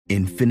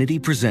Infinity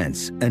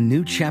presents a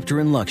new chapter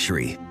in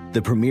luxury,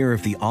 the premiere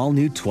of the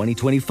all-new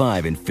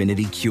 2025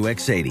 Infinity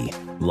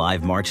QX80,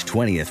 live March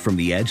 20th from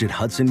the Edge at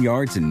Hudson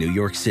Yards in New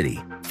York City,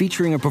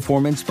 featuring a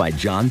performance by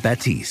John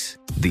Batiste.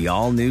 The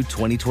all-new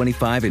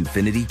 2025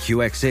 Infinity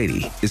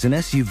QX80 is an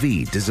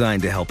SUV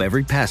designed to help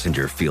every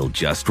passenger feel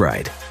just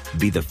right.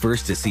 Be the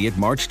first to see it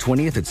March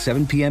 20th at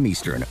 7 p.m.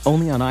 Eastern,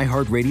 only on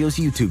iHeartRadio's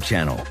YouTube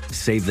channel.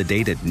 Save the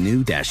date at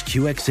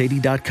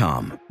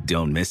new-QX80.com.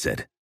 Don't miss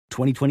it.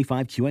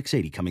 2025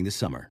 QX80 coming this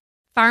summer.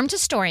 Farm to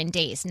store in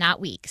days, not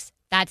weeks.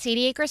 That's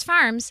 80 Acres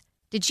Farms.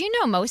 Did you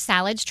know most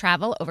salads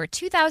travel over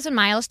 2,000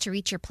 miles to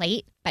reach your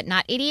plate? But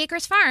not 80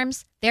 Acres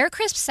Farms. Their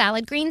crisp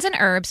salad greens and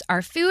herbs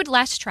are food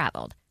less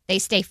traveled. They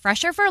stay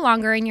fresher for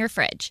longer in your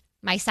fridge.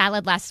 My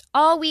salad lasts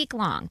all week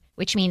long,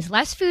 which means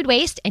less food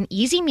waste and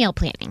easy meal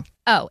planning.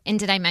 Oh, and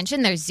did I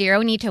mention there's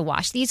zero need to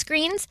wash these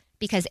greens?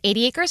 Because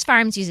 80 Acres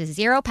Farms uses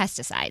zero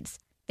pesticides.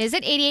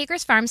 Visit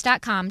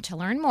 80acresfarms.com to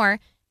learn more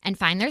and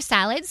find their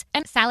salads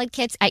and salad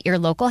kits at your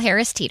local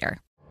Harris Teeter.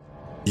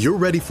 You're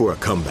ready for a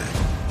comeback.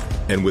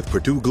 And with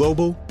Purdue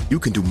Global, you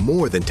can do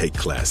more than take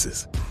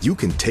classes. You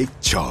can take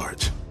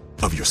charge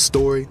of your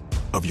story,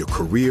 of your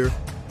career,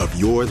 of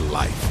your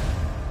life.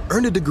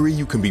 Earn a degree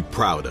you can be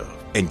proud of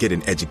and get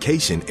an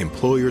education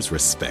employers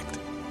respect.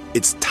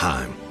 It's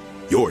time,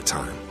 your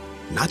time,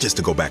 not just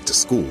to go back to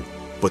school,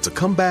 but to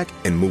come back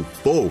and move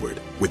forward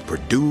with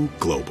Purdue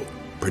Global,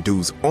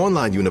 Purdue's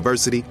online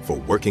university for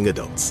working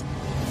adults.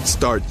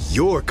 Start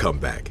your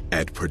comeback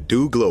at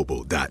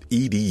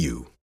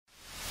purdueglobal.edu.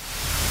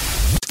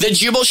 The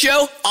Jubal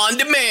Show on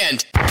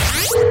demand.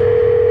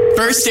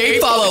 First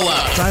date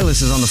follow-up.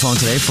 Silas is on the phone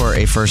today for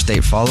a first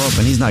date follow-up,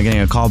 and he's not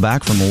getting a call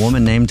back from a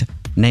woman named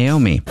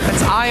Naomi.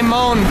 That's I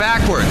moan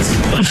backwards.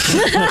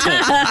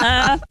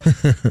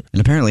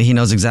 And apparently he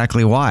knows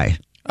exactly why.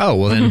 Oh,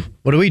 well then,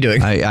 what are we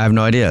doing? I have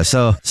no idea.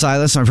 So,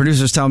 Silas, my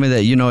producers tell me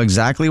that you know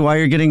exactly why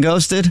you're getting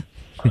ghosted?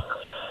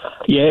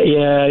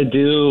 Yeah, I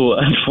do,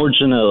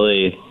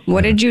 unfortunately.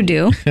 What did you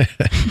do?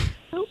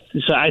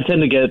 So I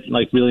tend to get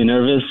really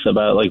nervous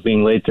about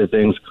being late to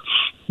things.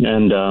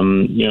 And,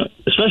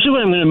 especially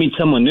when I'm going to meet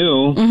someone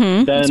new,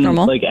 then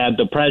add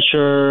the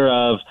pressure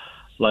of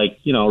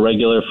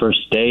regular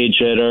first date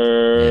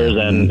jitters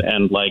and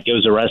it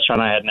was a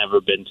restaurant I had never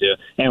been to.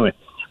 Anyway,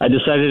 I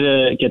decided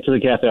to get to the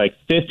cafe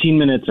 15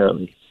 minutes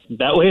early.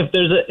 That way, if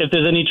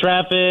there's any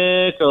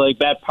traffic or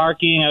bad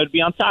parking, I would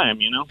be on time,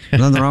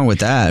 Nothing wrong with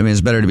that. I mean,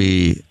 it's better to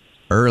be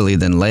early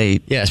than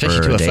late. Yeah,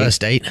 especially to a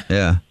first date.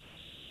 Yeah.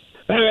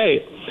 All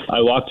right.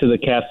 I walked to the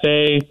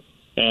cafe,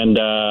 and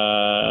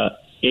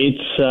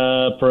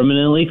it's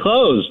permanently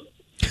closed.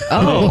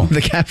 Oh,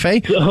 the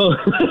cafe? So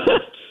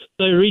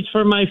I reached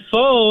for my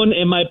phone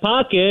in my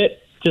pocket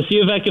to see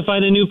if I could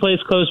find a new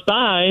place close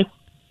by,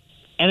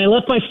 and I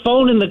left my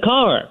phone in the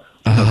car.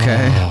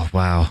 Okay. Oh,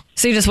 wow.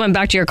 So you just went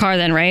back to your car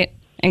then, right?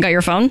 And got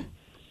your phone?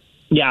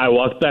 Yeah, I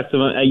walked back to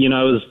my, I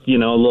was, a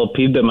little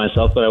peeved at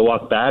myself, but I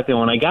walked back, and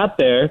when I got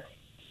there,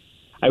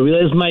 I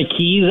realized my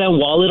keys and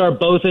wallet are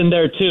both in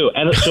there, too.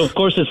 And so, of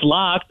course, it's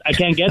locked. I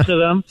can't get to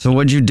them. So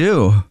what'd you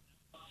do?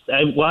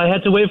 I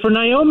had to wait for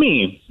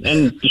Naomi,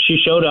 and she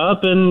showed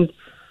up, and,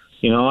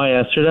 I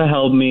asked her to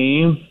help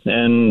me,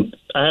 and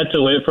I had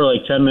to wait for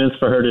 10 minutes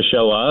for her to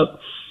show up.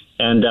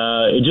 And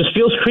it just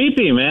feels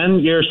creepy, man.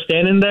 You're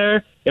standing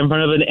there in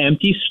front of an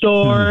empty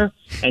store,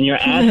 and you're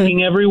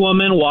asking every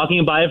woman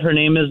walking by if her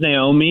name is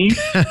Naomi.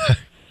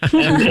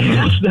 And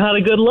it's not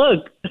a good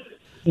look.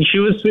 She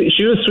was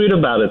sweet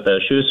about it, though.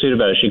 She was sweet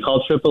about it. She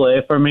called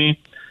AAA for me.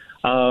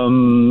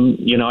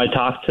 I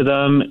talked to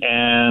them,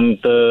 and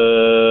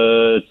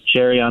the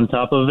cherry on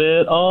top of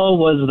it all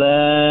was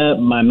that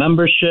my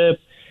membership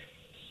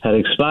had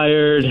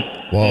expired.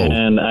 Whoa.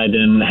 And I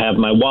didn't have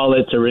my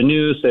wallet to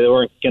renew, so they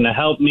weren't going to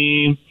help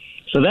me.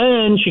 So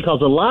then she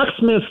calls a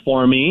locksmith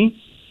for me,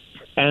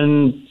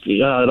 and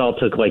it all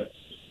took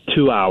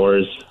 2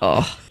 hours.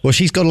 Oh. Well,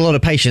 she's got a lot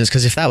of patience,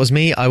 because if that was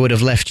me, I would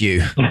have left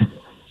you.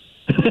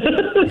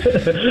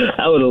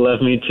 I would have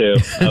left me too.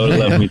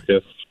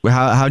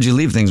 How'd you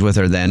leave things with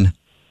her then?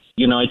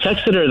 I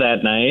texted her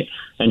that night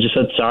and just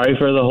said sorry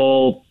for the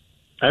whole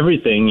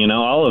everything,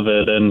 all of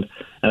it. And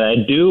I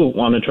do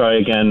want to try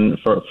again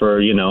for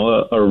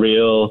a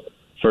real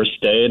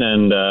first date.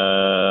 And,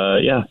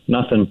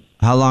 nothing.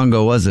 How long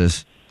ago was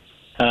this?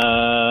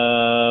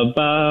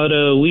 About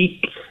a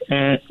week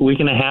and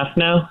a half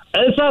now.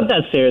 It's not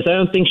that serious. I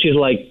don't think she's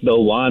the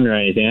one or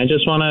anything. I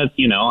just want to,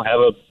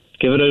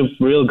 give it a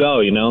real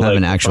go, Have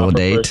an actual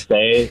date. First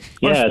date.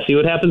 Yeah, see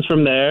what happens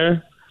from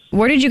there.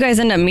 Where did you guys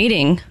end up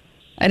meeting?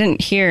 I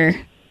didn't hear.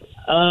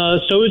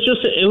 So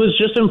it was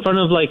just in front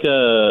of a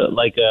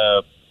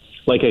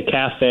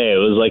cafe. It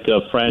was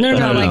a French. No,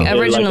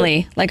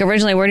 originally.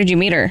 Originally, where did you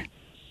meet her?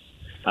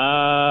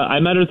 I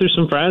met her through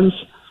some friends.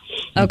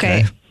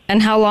 Okay.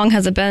 And how long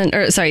has it been?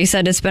 Or sorry, you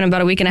said it's been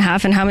about a week and a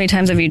half. And how many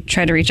times have you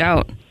tried to reach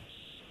out?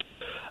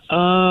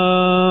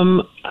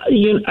 I've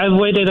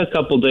waited a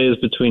couple days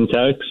between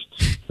texts.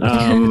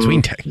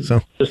 Between texts,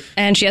 so.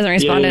 And she hasn't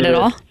responded at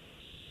all?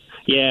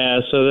 Yeah,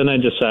 so then I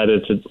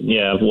decided to,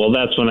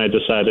 that's when I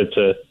decided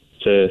to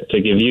to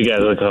give you guys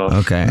a call.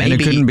 Okay, and it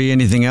couldn't be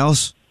anything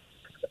else?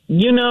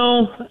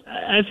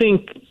 I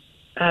think,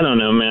 I don't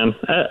know, man.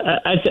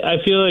 I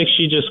feel like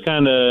she just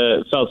kind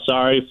of felt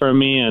sorry for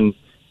me, and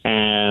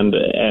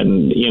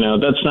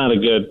that's not a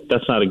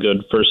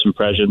good first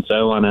impression. So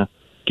I want to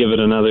give it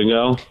another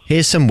go.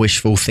 Here's some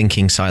wishful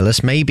thinking,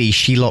 Silas. Maybe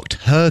she locked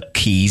her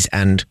keys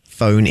and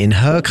phone in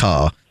her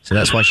car, so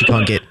that's why she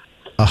can't get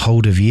a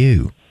hold of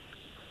you.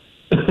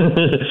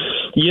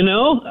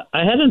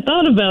 I hadn't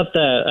thought about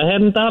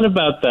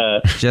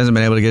that. She hasn't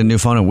been able to get a new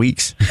phone in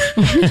weeks.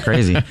 It's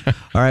crazy. All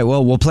right,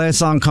 well, we'll play a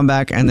song, come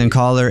back, and then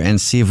call her and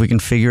see if we can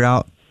figure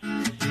out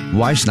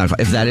why she's not,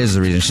 if that is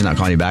the reason she's not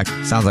calling you back.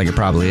 Sounds like it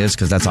probably is,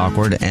 because that's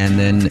awkward. And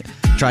then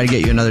try to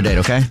get you another date,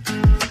 okay?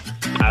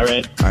 All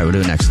right, we'll do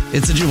it next.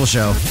 It's the Jubal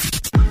Show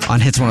on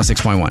Hits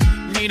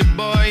 106.1. Need a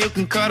boy you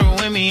can cuddle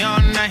with me all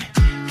night.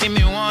 Give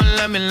me one,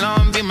 let me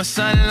long, be my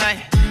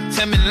sunlight.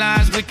 Tell me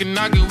lies, we can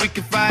argue, we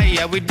can fight.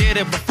 Yeah, we did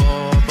it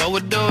before, but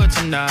we'll do it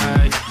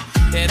tonight.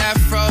 Yeah, that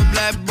fro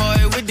black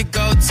boy with the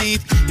gold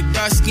teeth. Your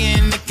dark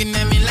skin looking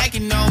at me like you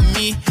know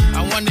me.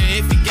 I wonder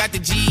if you got the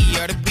G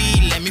or the B.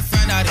 Let me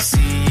find out and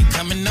see you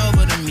coming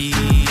over to me.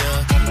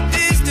 Yeah.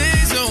 These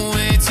days are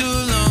way too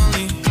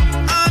lonely.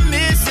 I'm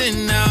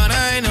missing out,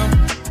 I know.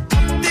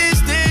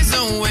 These days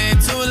are way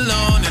too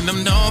alone. And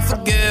I'm not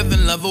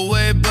forgiving, love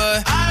away,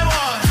 but I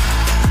want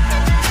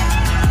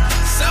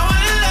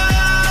someone to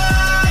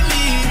love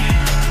me.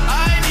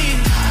 I need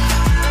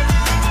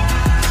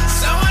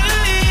someone to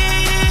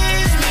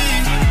leave me.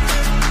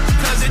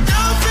 'Cause it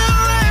don't feel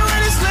right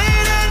when it's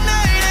late at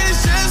night and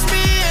it's just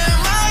me and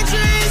my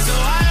dreams. So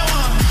I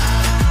want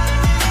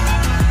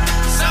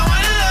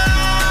someone to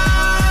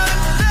love.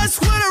 That's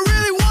what I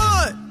really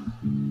want.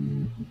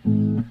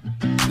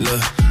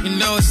 Look, you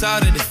know it's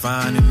hard to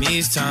define in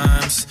these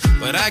times,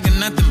 but I got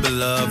nothing but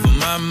love on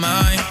my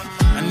mind.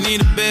 I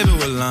need a baby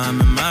while I'm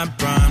in my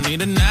prime.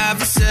 Need an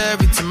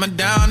adversary to my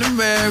down and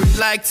weary.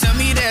 Like, tell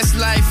me that's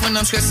life when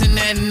I'm stressing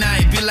at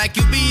night. Be like,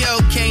 you'll be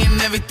okay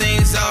and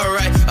everything's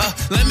alright.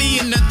 Let me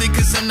in nothing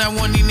 'cause I'm not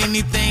wanting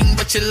anything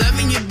but your love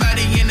in your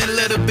body and a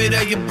little bit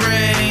of your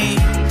brain.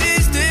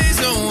 These days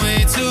are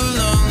way too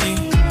lonely.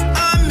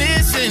 I'm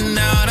missing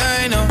out,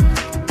 I know.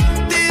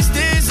 These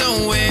days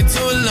are way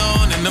too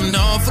alone. And I'm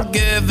not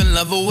forgiving,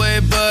 love away,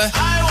 but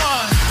I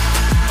want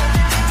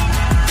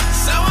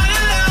someone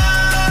to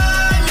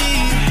love me.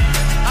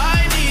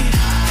 I need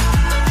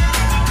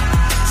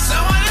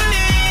someone to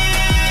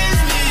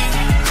leave me.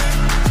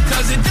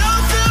 'Cause it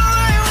don't feel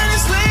right when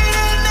it's late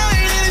at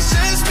night and it's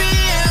just me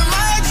and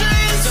my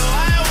dreams. So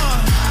I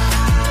want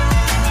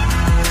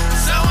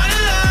someone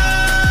to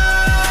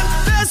love.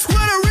 That's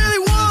what I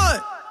really want.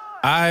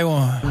 I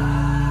want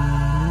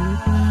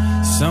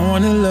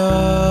someone to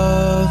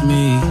love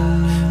me.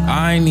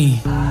 I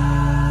need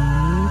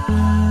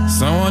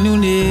someone who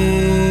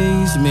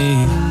needs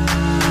me.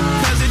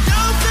 'Cause it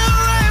don't feel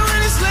right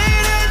when it's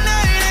late at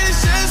night and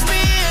it's just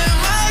me and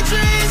my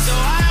dreams. So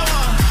I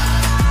want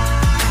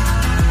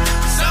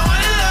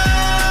someone to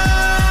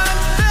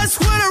love. That's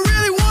what I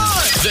really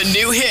want. The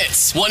new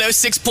hits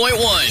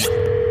 106.1.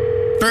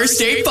 First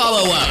date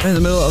follow up. In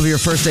the middle of your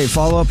first date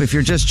follow-up, if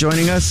you're just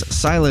joining us,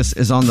 Silas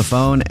is on the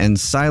phone, and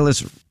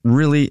Silas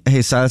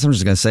Silas, I'm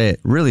just going to say it,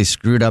 really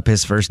screwed up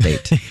his first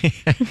date.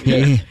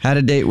 He had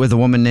a date with a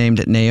woman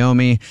named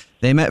Naomi.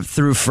 They met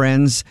through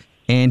friends,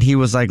 and he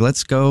was like,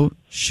 let's go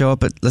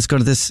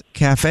to this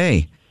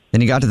cafe.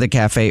 Then he got to the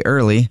cafe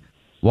early,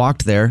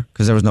 walked there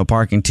because there was no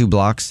parking, 2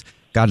 blocks,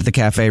 got to the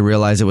cafe,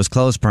 realized it was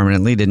closed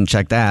permanently, didn't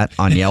check that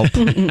on Yelp,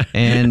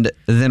 and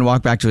then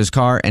walked back to his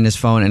car, and his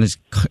phone and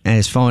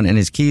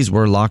his keys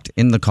were locked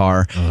in the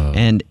car.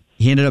 And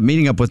he ended up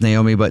meeting up with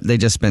Naomi, but they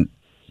just spent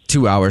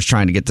 2 hours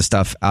trying to get the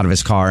stuff out of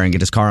his car and get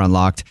his car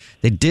unlocked.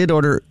 They did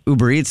order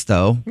Uber Eats,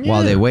 though,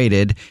 while they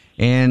waited,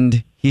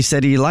 and he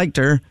said he liked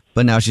her,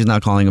 but now she's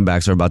not calling him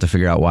back, so we're about to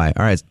figure out why.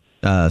 All right,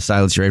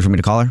 Silas, you ready for me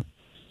to call her?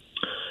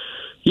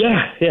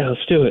 Yeah,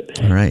 let's do it.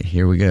 All right,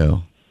 here we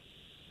go.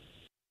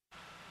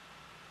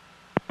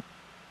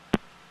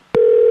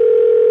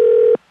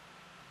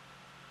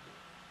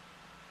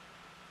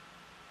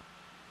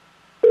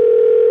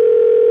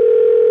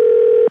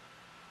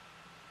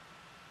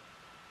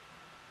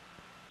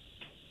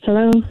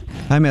 Hello.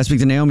 Hi, may I speak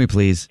to Naomi,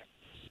 please?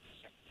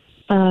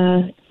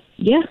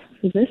 Yeah,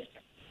 who's this?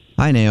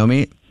 Hi,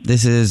 Naomi.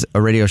 This is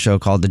a radio show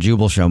called The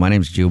Jubal Show. My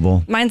name's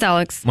Jubal. Mine's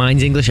Alex.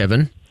 Mine's English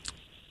Evan.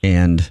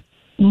 And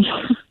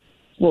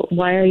Well,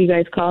 why are you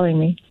guys calling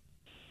me?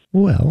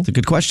 Well, it's a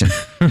good question.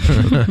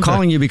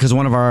 Calling you because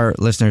one of our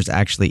listeners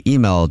actually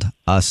emailed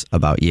us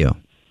about you.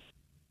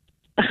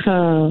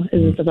 Oh,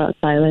 is this about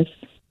Silas?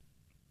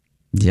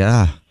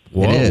 Yeah,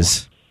 it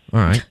is. All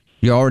right.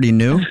 You already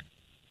knew?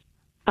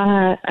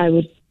 I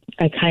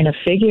kind of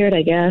figured,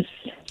 I guess.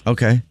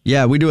 Okay.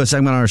 Yeah, we do a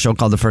segment on our show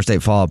called The First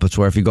Date Follow-Up. It's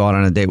where if you go out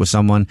on a date with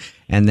someone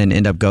and then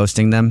end up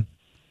ghosting them,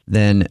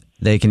 then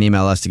they can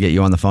email us to get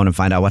you on the phone and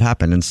find out what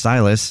happened. And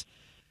Silas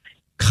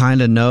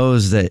kind of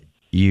knows that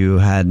you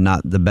had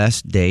not the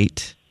best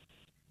date,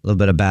 a little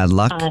bit of bad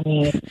luck.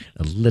 A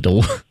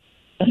little.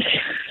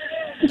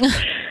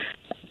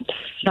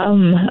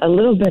 A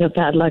little bit of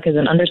bad luck is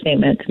an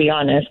understatement, to be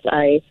honest.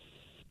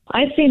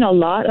 I've seen a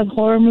lot of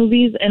horror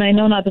movies, and I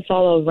know not to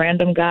follow a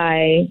random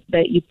guy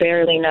that you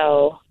barely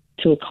know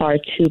to a car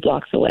 2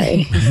 blocks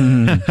away.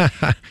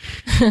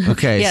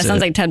 Okay. Yeah,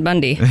 sounds like Ted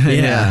Bundy.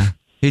 Yeah.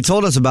 He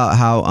told us about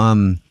how,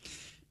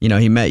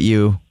 he met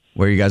you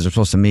where you guys were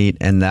supposed to meet,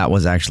 and that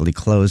was actually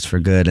closed for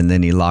good, and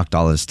then he locked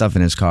all his stuff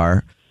in his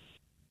car.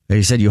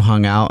 He said you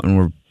hung out and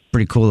were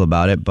pretty cool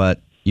about it, but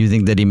you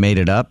think that he made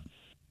it up?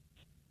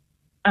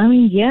 I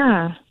mean,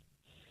 yeah.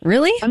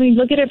 Really? I mean,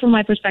 look at it from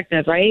my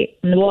perspective, right?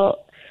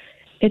 Well,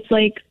 it's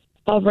like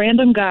a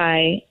random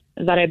guy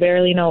that I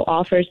barely know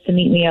offers to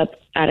meet me up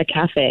at a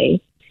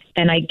cafe,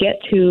 and I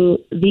get to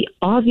the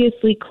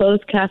obviously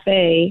closed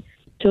cafe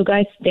to a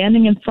guy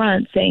standing in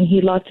front saying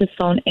he locked his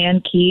phone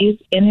and keys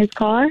in his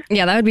car.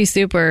 Yeah, that would be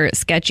super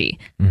sketchy.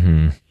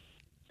 Mm-hmm.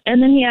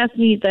 And then he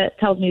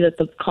tells me that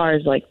the car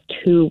is like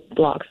 2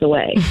 blocks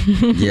away.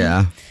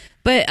 Yeah.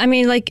 But I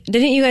mean, like,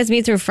 didn't you guys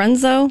meet through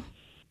friends though?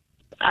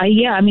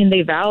 Yeah, I mean,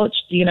 they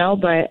vouched,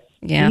 but,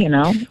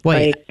 Yeah.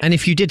 Wait, and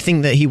if you did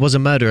think that he was a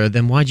murderer,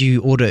 then why'd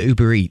you order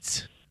Uber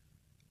Eats?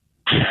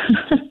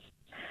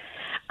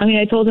 I mean,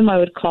 I told him I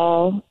would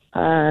call,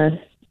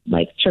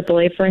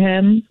 AAA for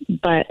him,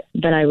 but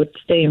that I would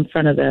stay in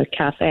front of the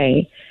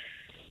cafe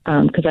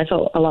because I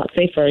felt a lot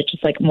safer. It's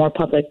just like a more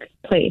public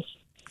place.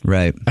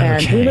 Right.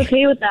 And he was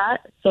okay with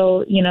that.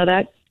 So,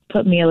 that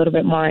put me a little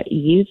bit more at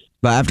ease.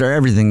 But after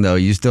everything, though,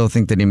 you still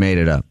think that he made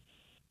it up?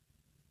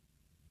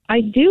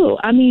 I do.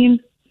 I mean,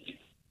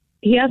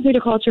 he asked me to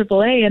call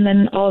AAA, and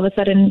then all of a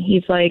sudden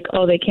he's like,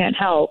 oh, they can't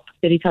help.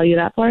 Did he tell you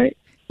that part?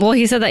 Well,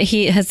 he said that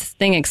his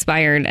thing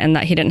expired and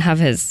that he didn't have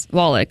his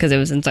wallet because it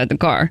was inside the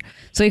car,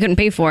 so he couldn't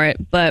pay for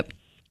it. But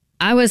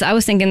I was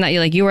thinking that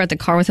you were at the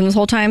car with him this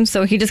whole time,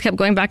 so he just kept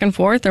going back and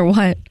forth, or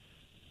what?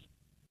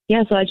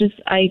 Yeah. So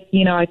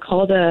I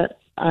called a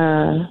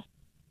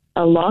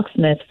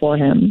locksmith for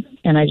him,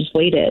 and I just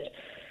waited.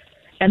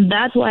 And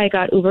that's why I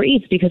got Uber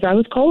Eats, because I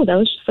was cold. I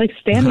was just like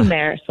standing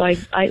there. So I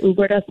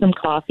Ubered us some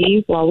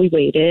coffee while we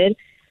waited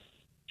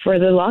for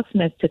the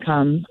locksmith to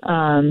come,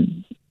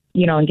 and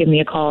give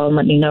me a call and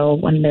let me know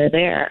when they're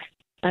there.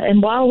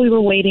 And while we were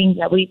waiting,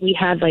 we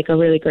had like a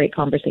really great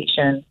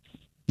conversation.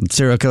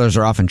 Serial killers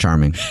are often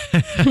charming.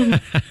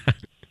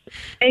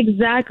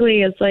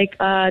 Exactly. It's like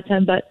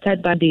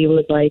Ted Bundy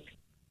was like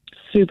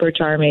super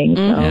charming.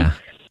 So. Yeah.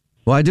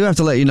 Well, I do have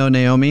to let you know,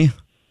 Naomi,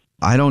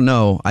 I don't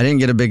know. I didn't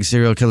get a big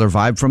serial killer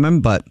vibe from him,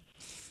 but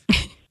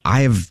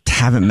I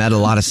haven't met a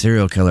lot of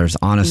serial killers,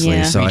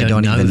 honestly, so I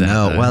don't even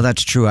know. Though. Well,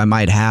 that's true. I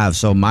might have.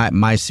 So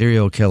my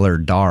serial killer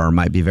DAR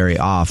might be very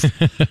off.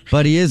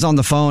 But he is on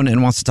the phone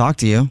and wants to talk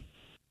to you.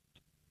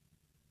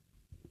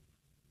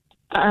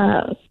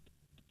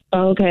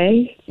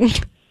 Okay.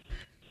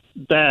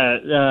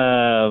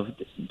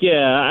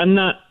 I'm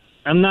not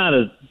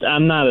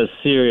a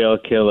serial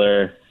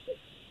killer,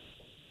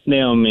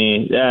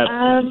 Naomi.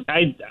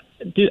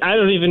 I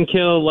don't even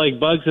kill like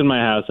bugs in my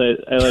house. I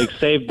like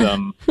save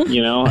them,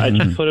 I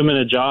just put them in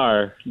a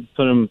jar. I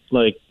then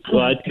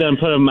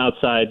put them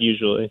outside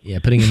usually. Yeah,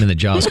 putting them in the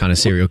jar is kind of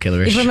serial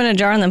killer-ish. You put them in a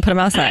jar and then put them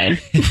outside.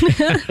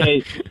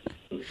 Hey,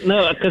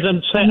 no, because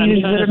I'm trying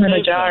to put them in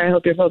a jar. I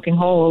hope you're poking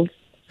holes.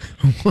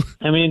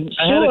 I mean,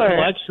 I had a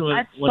collection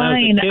when I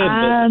was a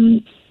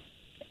kid.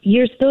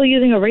 You're still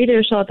using a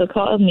radio shot to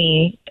call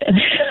me.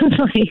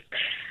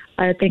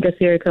 I think a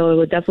serial killer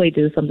would definitely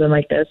do something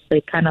like this. They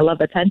kind of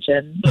love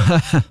attention.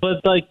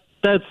 But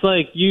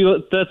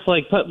you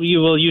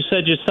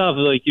said yourself,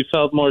 like, you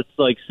felt more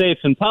like safe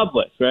in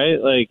public, right?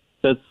 Like,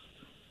 that's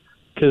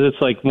because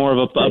it's like more of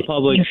a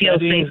public. You feel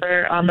setting.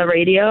 safer on the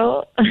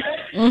radio?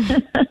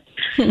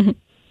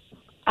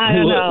 I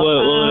don't know.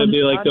 Would it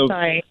be like the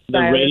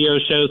radio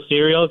show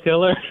serial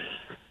killer?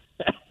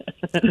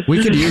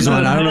 We could use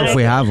one. I don't know if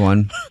we have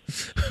one.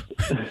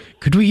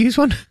 Could we use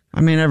one? I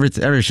mean,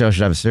 every show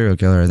should have a serial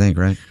killer, I think,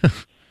 right?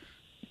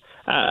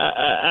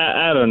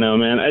 I don't know,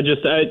 man.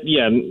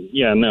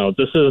 No.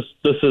 This is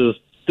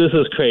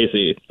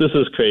crazy. This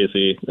is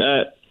crazy.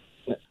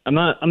 I'm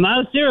not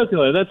a serial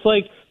killer. That's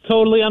like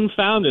totally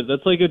unfounded.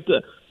 That's like just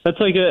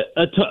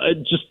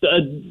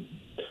a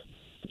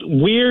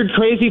weird,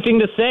 crazy thing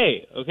to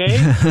say. Okay.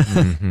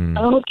 Mm-hmm.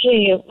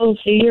 Okay. Well,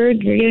 so you're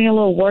getting a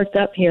little worked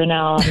up here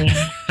now. I mean,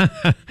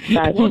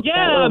 I'm a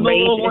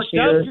little worked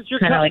up.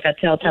 Kind of like a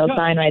telltale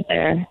sign right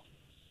there.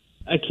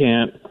 I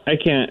can't.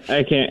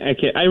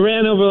 I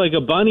ran over like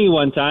a bunny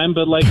one time,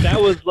 but like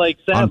that was like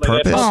sad. On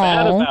purpose? I felt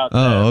bad about that.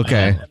 Oh,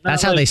 okay.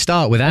 That's how they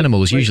start with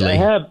animals usually. I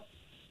have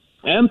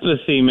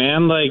empathy,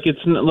 man. Like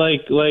it's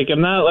like I'm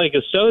not like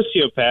a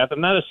sociopath.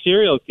 I'm not a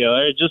serial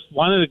killer. I just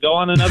wanted to go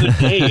on another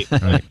date.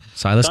 Right.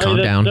 Silas, calm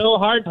down. It's so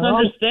hard to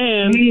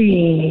understand.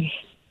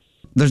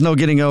 There's no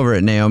getting over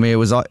it, Naomi. It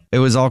was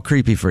all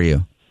creepy for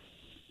you.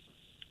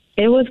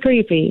 It was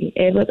creepy.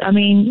 It was. I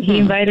mean, he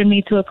invited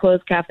me to a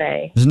closed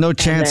cafe. There's no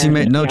chance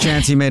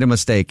chance he made a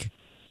mistake.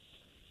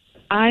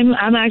 I'm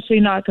actually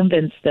not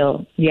convinced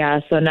still. Yeah,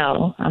 so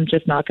no, I'm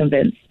just not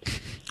convinced.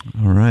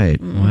 All right.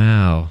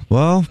 Wow.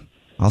 Well,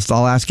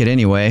 I'll ask it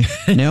anyway.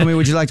 Naomi,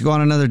 would you like to go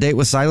on another date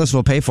with Silas?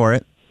 We'll pay for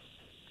it.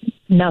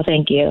 No,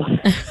 thank you.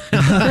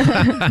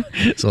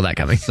 Saw that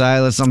coming.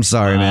 Silas, I'm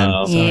sorry,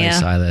 man. Sorry,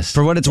 Silas.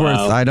 For what it's worth,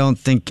 I don't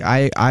think,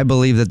 I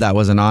believe that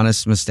was an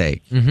honest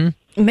mistake.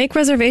 Mm-hmm. Make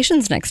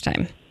reservations next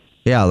time.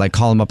 Yeah, like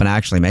call them up and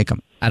actually make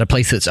them. At a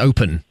place that's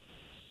open.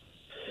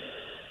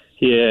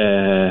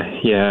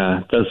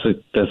 Yeah, that's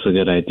a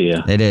good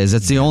idea. It is.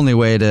 It's the only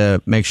way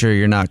to make sure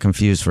you're not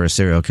confused for a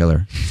serial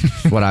killer.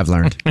 What I've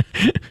learned.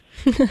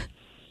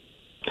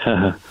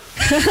 The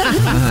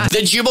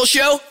Jubal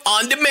Show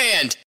on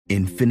demand.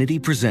 Infinity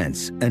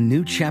presents a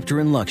new chapter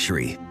in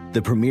luxury,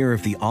 the premiere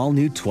of the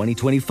all-new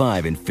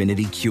 2025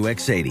 Infinity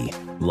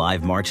QX80,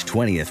 live March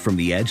 20th from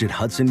the Edge at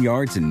Hudson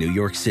Yards in New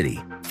York City,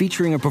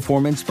 featuring a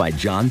performance by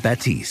John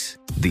Batiste.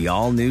 The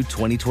all-new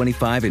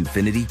 2025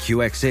 Infinity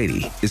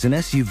QX80 is an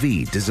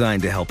SUV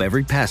designed to help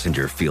every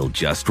passenger feel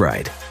just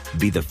right.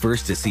 Be the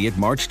first to see it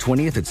March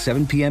 20th at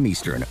 7 p.m.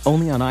 Eastern,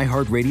 only on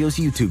iHeartRadio's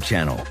YouTube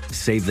channel.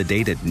 Save the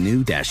date at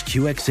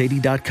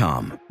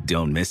new-QX80.com.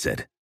 Don't miss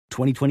it.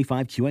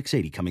 2025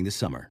 QX80 coming this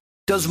summer.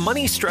 Does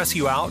money stress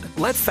you out?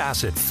 Let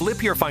Facet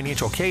flip your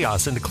financial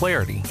chaos into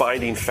clarity.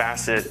 Finding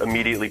Facet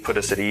immediately put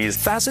us at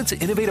ease. Facet's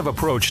innovative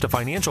approach to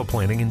financial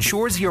planning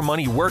ensures your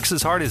money works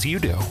as hard as you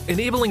do,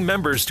 enabling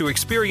members to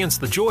experience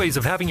the joys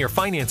of having your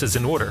finances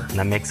in order. And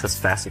that makes us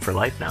Facet for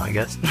life now, I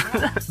guess.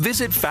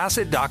 Visit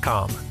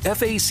Facet.com,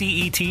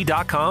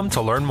 FACET.com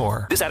to learn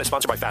more. This ad is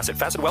sponsored by Facet.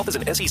 Facet Wealth is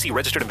an SEC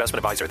registered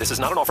investment advisor. This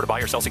is not an offer to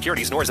buy or sell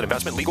securities, nor is it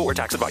investment, legal, or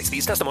tax advice.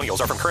 These testimonials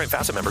are from current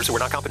Facet members who are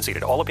not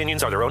compensated. All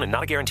opinions are their own and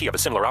not a guarantee of a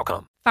similar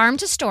outcome. Farm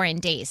to store in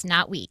days,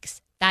 not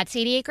weeks. That's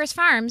 80 Acres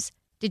Farms.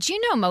 Did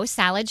you know most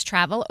salads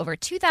travel over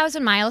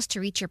 2,000 miles to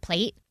reach your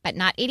plate? But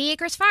not 80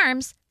 Acres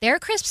Farms. Their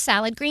crisp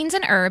salad greens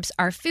and herbs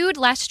are food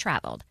less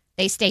traveled.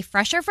 They stay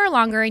fresher for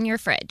longer in your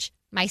fridge.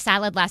 My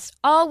salad lasts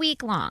all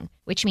week long,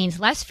 which means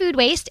less food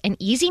waste and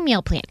easy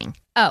meal planning.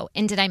 Oh,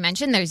 and did I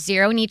mention there's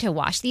zero need to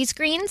wash these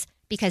greens?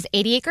 Because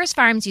 80 Acres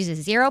Farms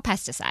uses zero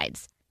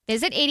pesticides.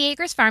 Visit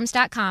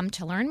 80acresfarms.com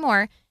to learn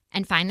more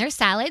and find their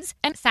salads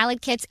and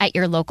salad kits at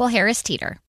your local Harris Teeter.